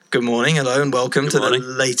Good morning, hello, and welcome to the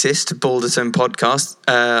latest Balderton podcast.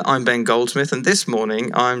 I'm Ben Goldsmith, and this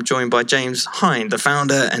morning I'm joined by James Hind, the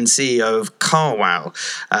founder and CEO of Carwow,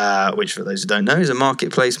 which, for those who don't know, is a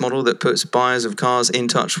marketplace model that puts buyers of cars in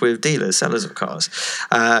touch with dealers, sellers of cars.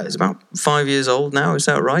 It's about 5 years old now, is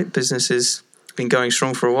that right? Business has been going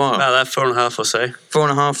strong for a while. About that 4.5 or so.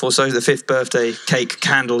 4.5 or so. The 5th birthday cake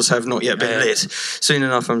candles have not yet been lit. Soon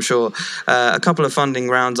enough, I'm sure. A couple of funding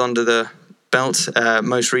rounds under the belt,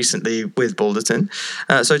 most recently with Balderton.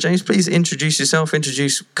 So James, please introduce yourself,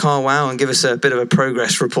 introduce Carwow, and give us a bit of a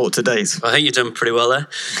progress report to date. I think you've done pretty well there.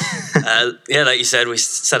 Like you said, we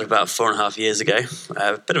set up about 4.5 years ago.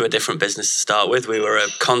 A bit of a different business to start with. We were a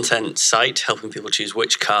content site helping people choose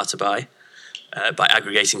which car to buy by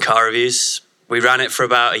aggregating car reviews. We ran it for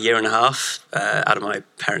about 1.5 years out of my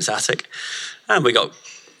parents' attic, and we got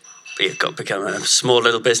become a small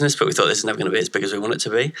little business, but we thought this is never going to be as big as we want it to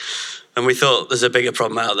be. And we thought there's a bigger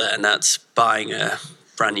problem out there, and that's buying a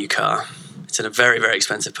brand new car. It's a very, very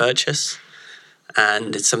expensive purchase,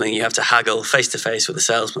 and it's something you have to haggle face-to-face with a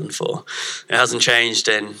salesman for. It hasn't changed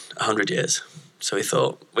in 100 years. So we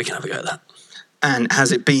thought we can have a go at that. And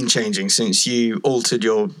has it been changing since you altered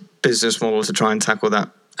your business model to try and tackle that?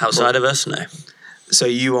 Outside of us, no. So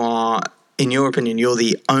you are, in your opinion, you're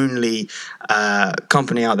the only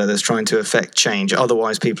company out there that's trying to affect change.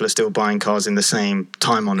 Otherwise, people are still buying cars in the same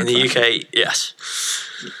time-honoured In the fashion. UK, yes.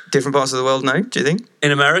 Different parts of the world, no? Do you think?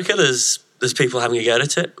 In America, there's people having a go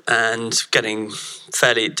at it and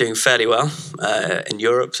doing fairly well. In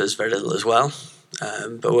Europe, there's very little as well.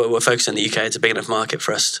 But we're focused on the UK. It's a big enough market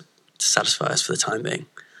for us to satisfy us for the time being.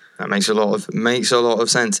 That makes a lot of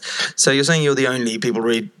sense. So you're saying you're the only people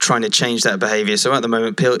really trying to change that behaviour. So at the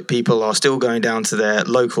moment, people are still going down to their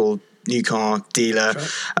local new car dealer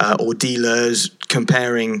or dealers,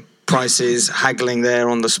 comparing prices, haggling there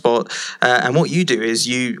on the spot. And what you do is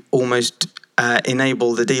you almost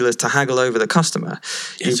enable the dealers to haggle over the customer.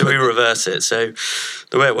 So we reverse it. So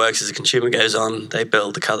the way it works is the consumer goes on, they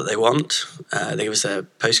build the car that they want, they give us their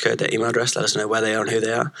postcode, their email address, let us know where they are and who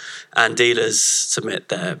they are, and dealers submit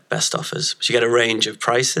their best offers. So you get a range of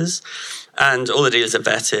prices, and all the dealers are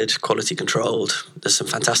vetted, quality controlled. There's some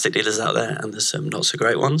fantastic dealers out there, and there's some not so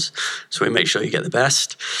great ones. So we make sure you get the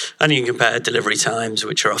best, and you can compare delivery times,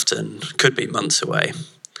 which are often could be months away.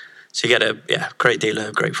 So you get a great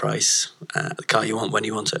dealer, great price, the car you want when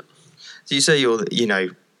you want it. So you say you're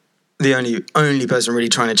the only person really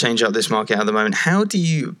trying to change up this market at the moment. How do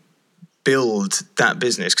you build that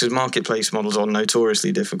business? Because marketplace models are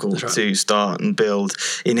notoriously difficult to start and build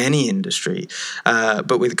in any industry.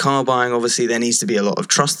 But with car buying, obviously, there needs to be a lot of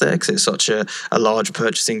trust there because it's such a large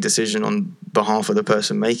purchasing decision on behalf of the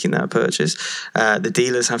person making that purchase. The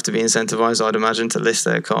dealers have to be incentivized, I'd imagine, to list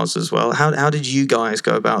their cars as well. How did you guys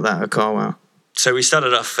go about that at Carwow? So we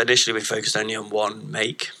started off, initially we focused only on one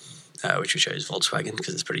make, which we chose Volkswagen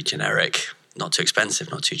because it's pretty generic, not too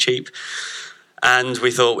expensive, not too cheap. And we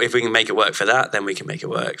thought if we can make it work for that, then we can make it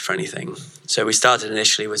work for anything. So we started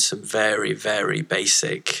initially with some very, very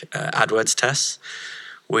basic AdWords tests.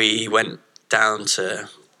 We went down to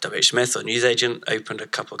WH Smith or newsagent, opened a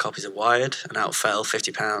couple of copies of Wired, and out fell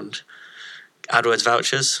 £50 AdWords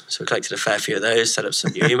vouchers. So we collected a fair few of those, set up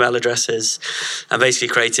some new email addresses, and basically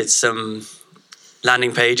created some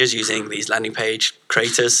landing pages using these landing page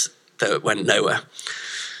creators that went nowhere.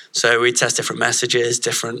 So we test different messages,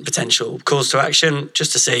 different potential calls to action,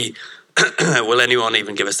 just to see, will anyone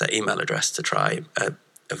even give us their email address to try a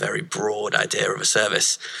very broad idea of a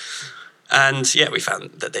service? And we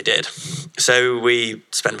found that they did. So we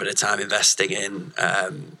spent a bit of time investing in,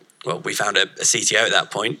 we found a CTO at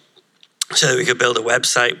that point, so that we could build a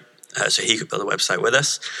website, so he could build a website with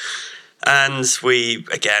us. And we,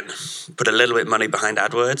 again, put a little bit of money behind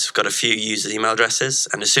AdWords, got a few users' email addresses,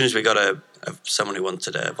 and as soon as we got someone who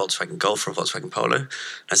wanted a Volkswagen Golf or a Volkswagen Polo,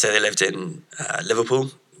 I say they lived in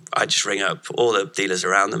Liverpool, I just ring up all the dealers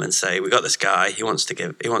around them and say, we got this guy, he wants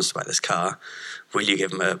to buy this car, will you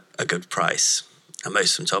give him a good price? And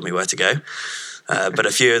most of them told me where to go. But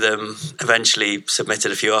a few of them eventually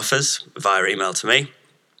submitted a few offers via email to me.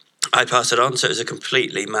 I passed it on, so it was a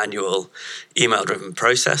completely manual, email-driven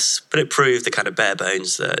process, but it proved the kind of bare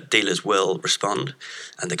bones that dealers will respond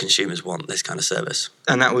and the consumers want this kind of service.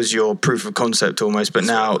 And that was your proof of concept almost, but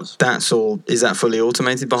now that's all, is that fully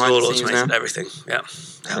automated behind the scenes now? It's all automated, everything, yeah.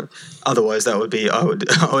 Otherwise, that would be, I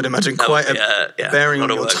would imagine, quite a bearing on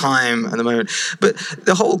your time at the moment. But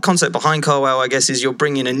the whole concept behind Carwow, I guess, is you're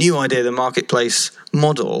bringing a new idea, the marketplace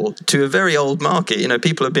model, to a very old market. You know,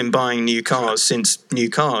 people have been buying new cars since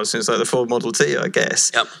like the Ford Model T, I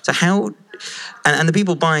guess. Yep. So how and the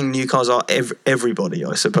people buying new cars are everybody,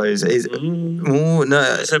 I suppose.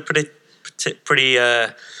 No, it's a pretty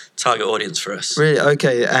target audience for us. Really?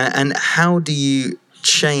 Okay. And how do you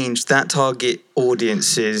change that target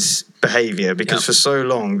audience's behaviour? Because for so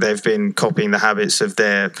long they've been copying the habits of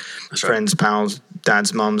their friends, pals,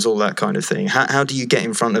 dads, mums, all that kind of thing. How do you get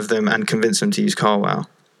in front of them and convince them to use Carwow?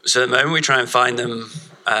 So at the moment we try and find them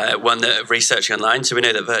one that are researching online. So we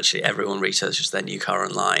know that virtually everyone researches their new car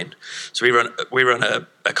online. So we run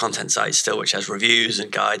a content site still which has reviews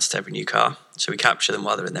and guides to every new car. So we capture them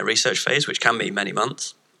while they're in their research phase, which can be many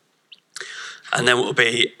months. And then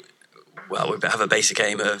we have a basic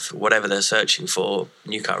aim of whatever they're searching for,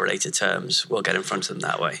 new car related terms, we'll get in front of them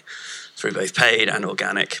that way through both paid and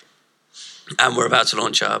organic. And we're about to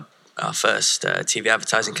launch our first TV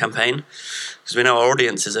advertising campaign, because we know our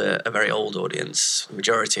audience is a very old audience. The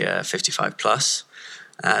majority are 55 plus,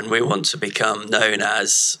 and we want to become known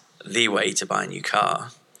as the way to buy a new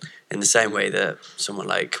car, in the same way that someone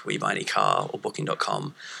like We Buy Any Car or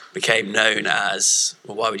Booking.com became known as,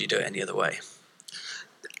 well, why would you do it any other way?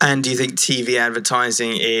 And do you think TV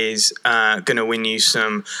advertising is going to win you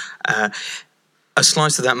a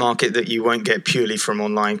slice of that market that you won't get purely from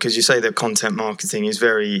online? Because you say that content marketing is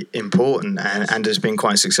very important and has been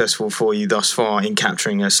quite successful for you thus far in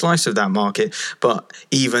capturing a slice of that market. But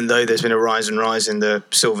even though there's been a rise in the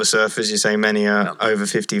silver surfers, you say many are over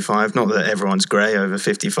 55. Not that everyone's grey over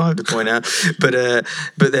 55 to point out, but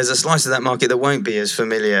there's a slice of that market that won't be as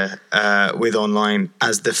familiar with online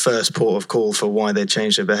as the first port of call for why they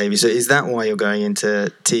change their behaviour. So is that why you're going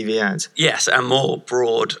into TV ads? Yes, and more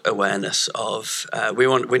broad awareness of. We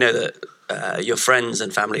know that your friends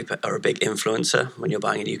and family are a big influencer when you're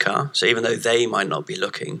buying a new car. So even though they might not be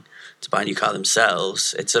looking to buy a new car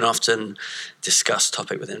themselves, it's an often discussed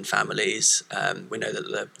topic within families. We know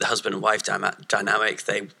that the husband and wife dynamic,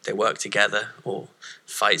 they work together or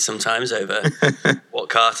fight sometimes over what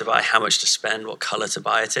car to buy, how much to spend, what colour to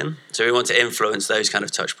buy it in. So we want to influence those kind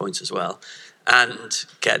of touch points as well, and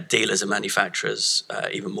get dealers and manufacturers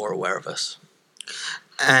even more aware of us.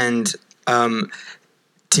 And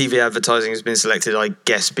TV advertising has been selected, I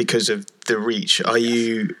guess, because of the reach. Are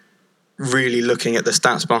you really looking at the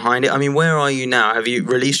stats behind it? I mean, where are you now? Have you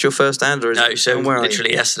released your first ad? Or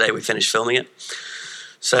Literally yesterday we finished filming it.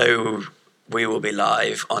 So we will be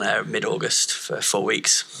live on air mid-August for 4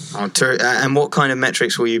 weeks. And what kind of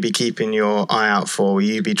metrics will you be keeping your eye out for? Will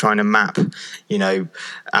you be trying to map,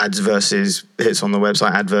 ads versus hits on the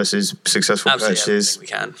website, ad versus successful purchases? We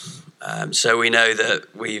can. So we know that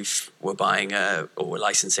we're buying or we're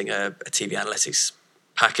licensing a TV analytics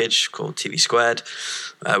package called TV Squared.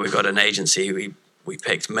 We've got an agency we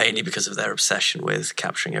picked mainly because of their obsession with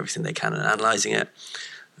capturing everything they can and analysing it.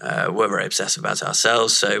 We're very obsessive about it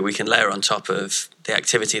ourselves, so we can layer on top of the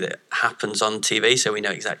activity that happens on TV, so we know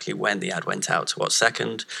exactly when the ad went out to what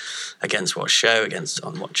second, against what show,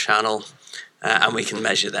 on what channel. And we can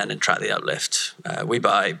measure then and track the uplift. We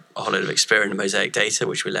buy a whole load of Experian and Mosaic data,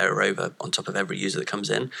 which we layer over on top of every user that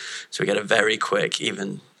comes in. So we get a very quick,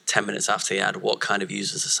 even 10 minutes after the ad, what kind of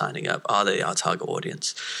users are signing up? Are they our target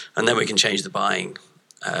audience? And then we can change the buying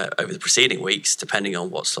over the preceding weeks, depending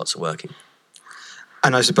on what slots are working.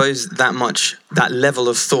 And I suppose that level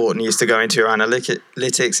of thought needs to go into your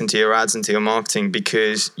analytics, into your ads, into your marketing,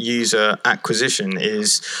 because user acquisition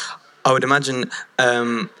is, I would imagine,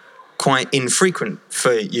 quite infrequent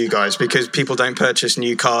for you guys, because people don't purchase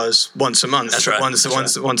new cars once a month. That's right. Once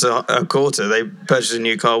a quarter. They purchase a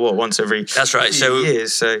new car once every That's right. few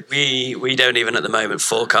years. So we don't even at the moment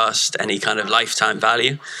forecast any kind of lifetime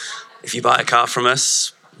value. If you buy a car from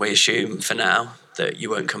us, we assume for now that you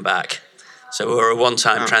won't come back. So we're a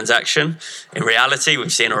one-time transaction. In reality,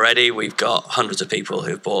 we've seen already, we've got hundreds of people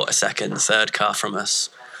who've bought a second, third car from us.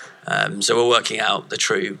 So we're working out the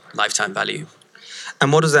true lifetime value.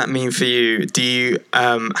 And what does that mean for you? Do you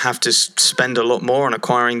have to spend a lot more on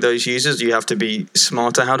acquiring those users? Do you have to be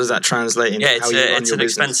smarter? How does that translate into how you run your business? It's an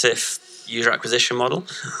expensive user acquisition model,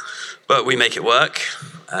 but we make it work.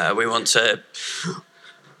 We want to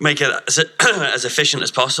make it as efficient as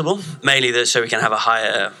possible, mainly so we can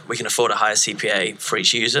afford a higher CPA for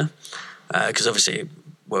each user, because obviously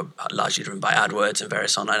we're largely driven by AdWords and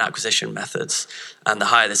various online acquisition methods, and the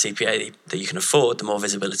higher the CPA that you can afford, the more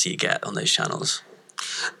visibility you get on those channels.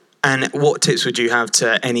 And what tips would you have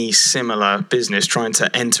to any similar business trying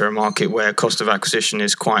to enter a market where cost of acquisition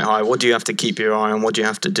is quite high? What do you have to keep your eye on? What do you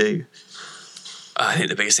have to do? I think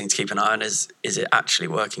the biggest thing to keep an eye on is it actually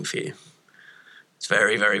working for you? It's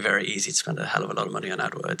very, very, very easy to spend a hell of a lot of money on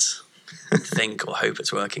AdWords. Think or hope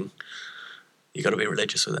it's working. You've got to be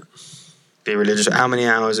religious with it. Be religious. How many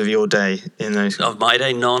hours of your day in those? Of my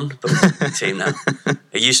day, none, but we've got a big team now.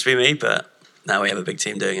 It used to be me, but now we have a big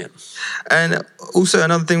team doing it. And also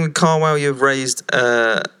another thing with Carwow, you've raised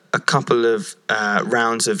a couple of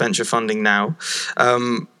rounds of venture funding now.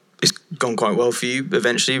 It's gone quite well for you.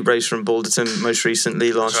 Eventually, raised from Balderton most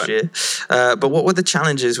recently last year. But what were the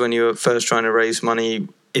challenges when you were first trying to raise money?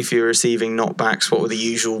 If you're receiving knockbacks, what were the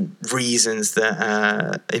usual reasons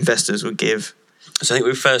that investors would give? So I think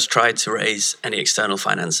we first tried to raise any external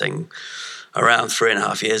financing around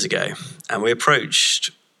 3.5 years ago, and we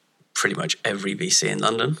approached pretty much every VC in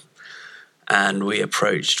London, and we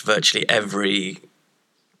approached virtually every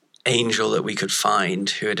angel that we could find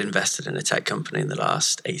who had invested in a tech company in the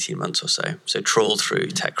last 18 months or so. So trawled through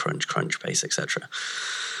TechCrunch, Crunchbase, etc.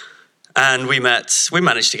 And we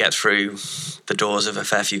managed to get through the doors of a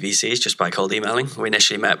fair few VCs just by cold emailing. We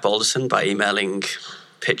initially met Balderson by emailing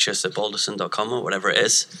pitchus@balderson.com or whatever it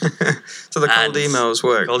is. So the cold emails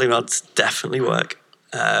work? Cold emails definitely work.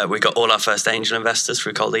 We got all our first angel investors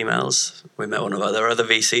through cold emails. We met one of our other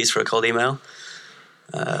VCs through a cold email.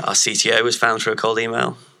 Our CTO was found through a cold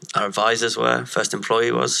email. Our advisors were. First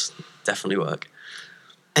employee was. Definitely work.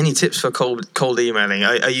 Any tips for cold emailing?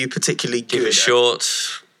 Are you particularly good? Keep it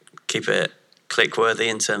short. Keep it click-worthy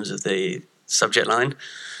in terms of the subject line.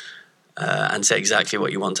 And say exactly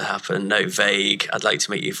what you want to happen. No vague, I'd like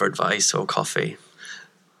to meet you for advice or coffee.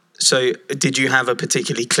 So did you have a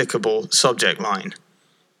particularly clickable subject line?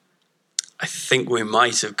 I think we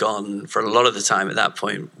might have gone, for a lot of the time at that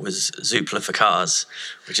point, was Zoopla for cars,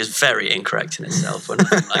 which is very incorrect in itself. We're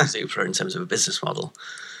nothing like Zoopla in terms of a business model.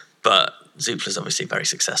 But Zoopla is obviously very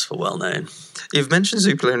successful, well known. You've mentioned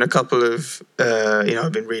Zoopla in a couple of,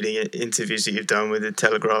 I've been reading interviews that you've done with the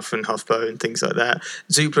Telegraph and HuffPo and things like that.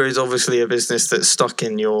 Zoopla is obviously a business that's stuck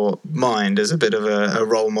in your mind as a bit of a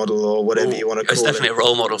role model or whatever you want to call it. It's definitely a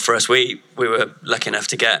role model for us. We were lucky enough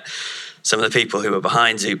to get some of the people who were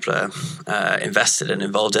behind Zoopla invested and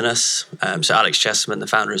involved in us. So Alex Chessman, the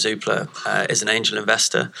founder of Zoopla, is an angel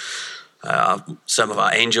investor. Some of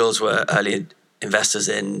our angels were early investors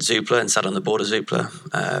in Zoopla and sat on the board of Zoopla.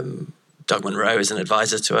 Doug Monroe is an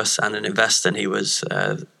advisor to us and an investor, and he was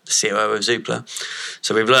the COO of Zoopla.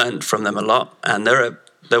 So we've learned from them a lot, and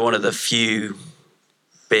they're one of the few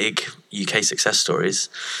big UK success stories,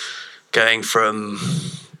 going from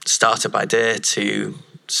startup idea to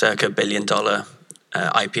circa $1 billion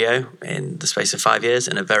IPO in the space of 5 years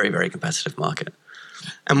in a very, very competitive market.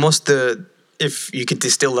 And if you could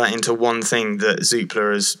distill that into one thing that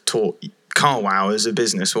Zoopla has taught Carwow as a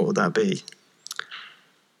business, what would that be?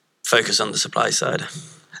 Focus on the supply side.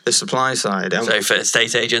 The supply side. So for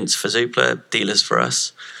estate agents, for Zoopla, dealers for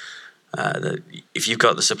us, if you've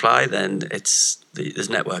got the supply, then there's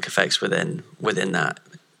network effects within that.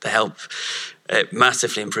 It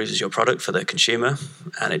massively improves your product for the consumer,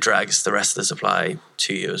 and it drags the rest of the supply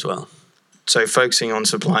to you as well. So focusing on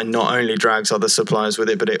supply not only drags other suppliers with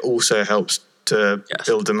it, but it also helps to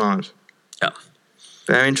build demand. Yeah.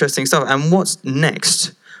 Very interesting stuff. And what's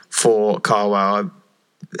next for Carwow? I've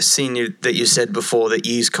seen that you said before that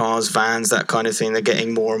used cars, vans, that kind of thing, they're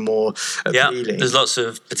getting more and more appealing. Yeah, there's lots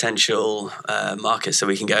of potential markets that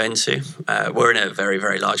we can go into. We're in a very,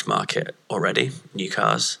 very large market already, new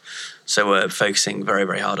cars. So we're focusing very,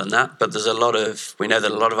 very hard on that. But we know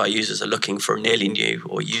that a lot of our users are looking for a nearly new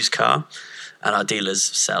or used car, and our dealers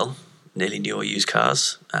sell nearly new or used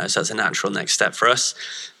cars. So that's a natural next step for us.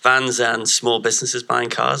 Vans and small businesses buying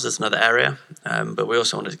cars is another area, but we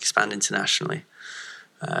also want to expand internationally.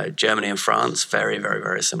 Germany and France, very, very,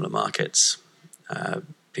 very similar markets.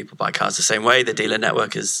 People buy cars the same way. The dealer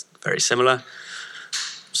network is very similar.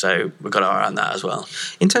 So we've got our eye on that as well.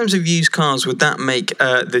 In terms of used cars, would that make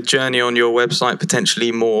the journey on your website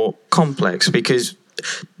potentially more complex? Because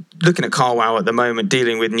looking at Carwow at the moment,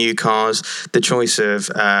 dealing with new cars, the choice of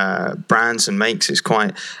brands and makes is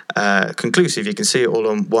quite conclusive. You can see it all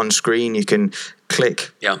on one screen. You can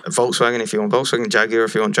click Volkswagen if you want Volkswagen, Jaguar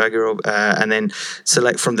if you want Jaguar, and then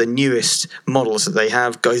select from the newest models that they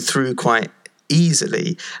have, go through quite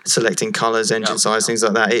easily, selecting colours, engine size, things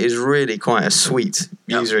like that. It is really quite a sweet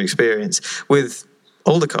user experience. With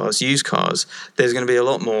older cars, used cars, there's going to be a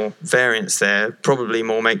lot more variance there, probably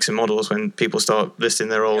more makes and models when people start listing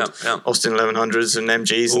their old Austin 1100s and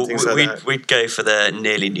MGs and things like that. We'd go for the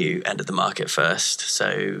nearly new end of the market first.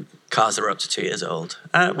 So cars that are up to 2 years old.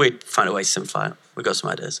 We'd find a way to simplify it. We've got some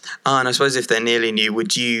ideas. And I suppose if they're nearly new,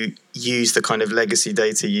 would you use the kind of legacy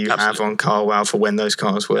data you have on Carwow for when those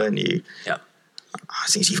cars were new? Yeah. I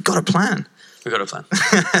think you've got a plan. We've got a plan.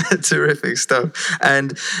 Terrific stuff.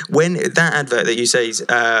 And when that advert that you say is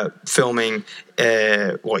filming,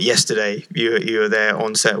 yesterday, you were there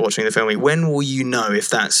on set watching the filming. When will you know if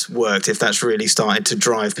that's worked, if that's really started to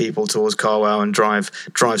drive people towards Carwow and drive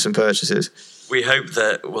some purchases? We hope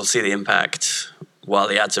that we'll see the impact while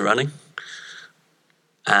the ads are running.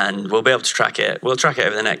 And we'll be able to track it. We'll track it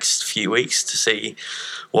over the next few weeks to see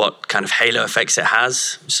what kind of halo effects it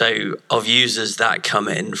has. So of users that come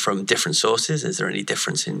in from different sources, is there any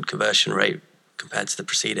difference in conversion rate compared to the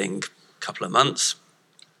preceding couple of months?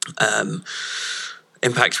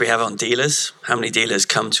 Impact we have on dealers. How many dealers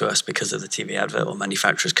come to us because of the TV advert, or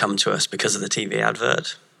manufacturers come to us because of the TV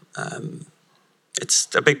advert? It's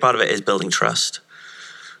a big part of it is building trust,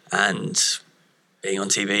 and being on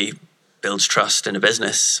TV builds trust in a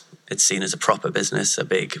business. It's seen as a proper business, a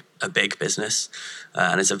big business,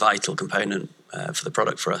 and it's a vital component for the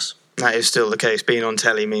product for us. That is still the case. Being on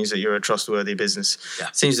telly means that you're a trustworthy business.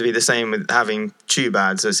 Yeah. Seems to be the same with having tube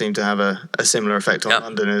ads that seem to have a similar effect on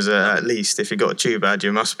Londoners. At least if you've got a tube ad,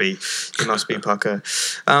 you must be pucker.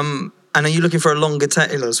 And are you looking for a longer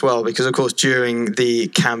tail as well? Because, of course, during the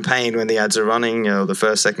campaign, when the ads are running, the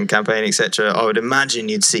first, second campaign, etc., I would imagine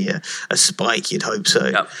you'd see a spike. You'd hope so.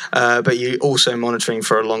 Yep. But you're also monitoring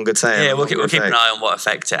for a longer tail. Yeah, we'll keep an eye on what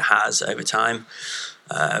effect it has over time.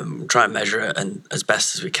 Try and measure it as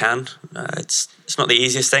best as we can. It's not the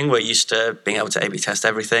easiest thing. We're used to being able to A/B test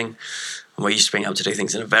everything. And we're used to being able to do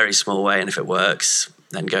things in a very small way. And if it works,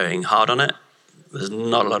 then going hard on it. There's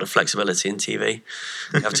not a lot of flexibility in TV.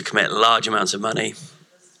 You have to commit large amounts of money.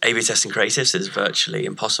 A/B testing creatives is virtually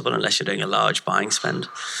impossible unless you're doing a large buying spend.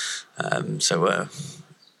 So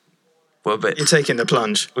we're a bit... You're taking the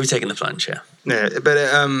plunge. We've taken the plunge, yeah. Yeah, but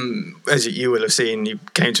as you will have seen, you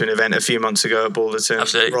came to an event a few months ago at Balderton.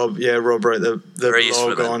 Absolutely. Rob wrote the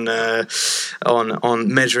blog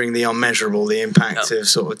on measuring the unmeasurable, the impact of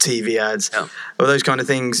sort of TV ads. Yep. Are those kind of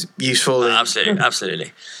things useful?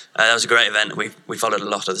 Absolutely. That was a great event. We followed a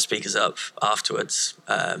lot of the speakers up afterwards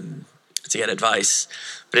to get advice.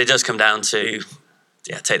 But it does come down to,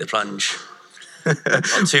 take the plunge.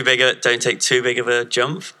 Don't take too big of a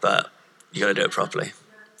jump, but you got to do it properly.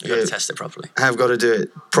 You've got to test it properly. Have got to do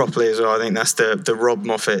it properly as well. I think that's the Rob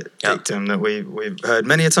Moffat dictum that we've heard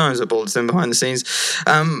many a times at Balderton behind the scenes.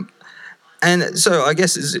 And so I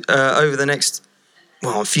guess over the next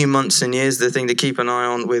a few months and years, the thing to keep an eye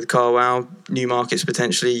on with Carwow, new markets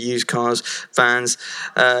potentially, used cars, vans.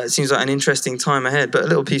 It seems like an interesting time ahead. But a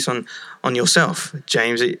little piece on yourself,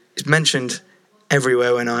 James. It's mentioned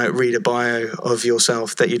everywhere when I read a bio of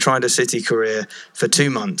yourself that you tried a city career for 2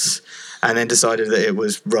 months and then decided that it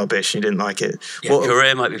was rubbish. You didn't like it.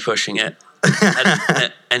 Career might be pushing it.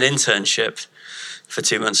 An internship for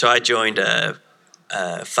 2 months. So I joined a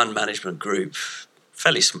fund management group,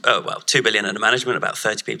 2 billion under management, about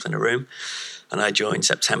 30 people in a room. And I joined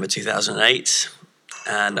September 2008,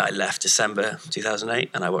 and I left December 2008,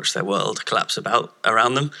 and I watched their world collapse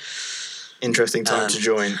around them. Interesting time to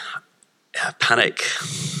join. Yeah, panic.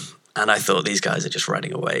 And I thought, these guys are just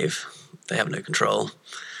riding a wave. They have no control.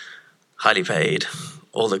 Highly paid,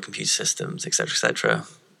 all the computer systems, etc.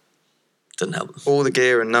 Didn't help them. All the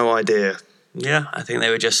gear and no idea. Yeah, I think they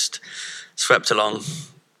were just swept along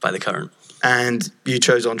by the current. And you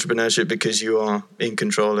chose entrepreneurship because you are in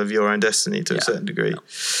control of your own destiny to a certain degree. Yeah.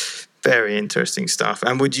 Very interesting stuff.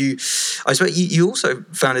 And I suppose you also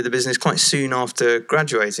founded the business quite soon after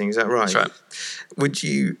graduating, is that right? That's right. Would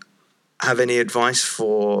you have any advice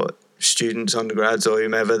for students, undergrads or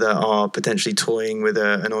whomever that are potentially toying with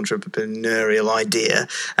an entrepreneurial idea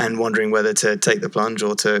and wondering whether to take the plunge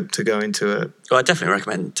or to go into it? Well, I definitely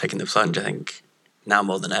recommend taking the plunge. I think now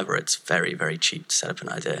more than ever, it's very, very cheap to set up an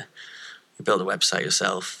idea. You build a website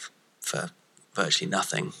yourself for virtually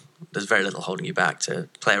nothing. There's very little holding you back to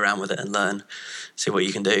play around with it and learn, see what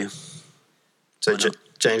you can do. So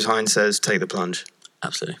James Hind says, take the plunge.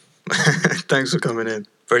 Absolutely. Thanks for coming in.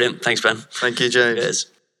 Brilliant. Thanks, Ben. Thank you, James.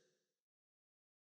 Cheers.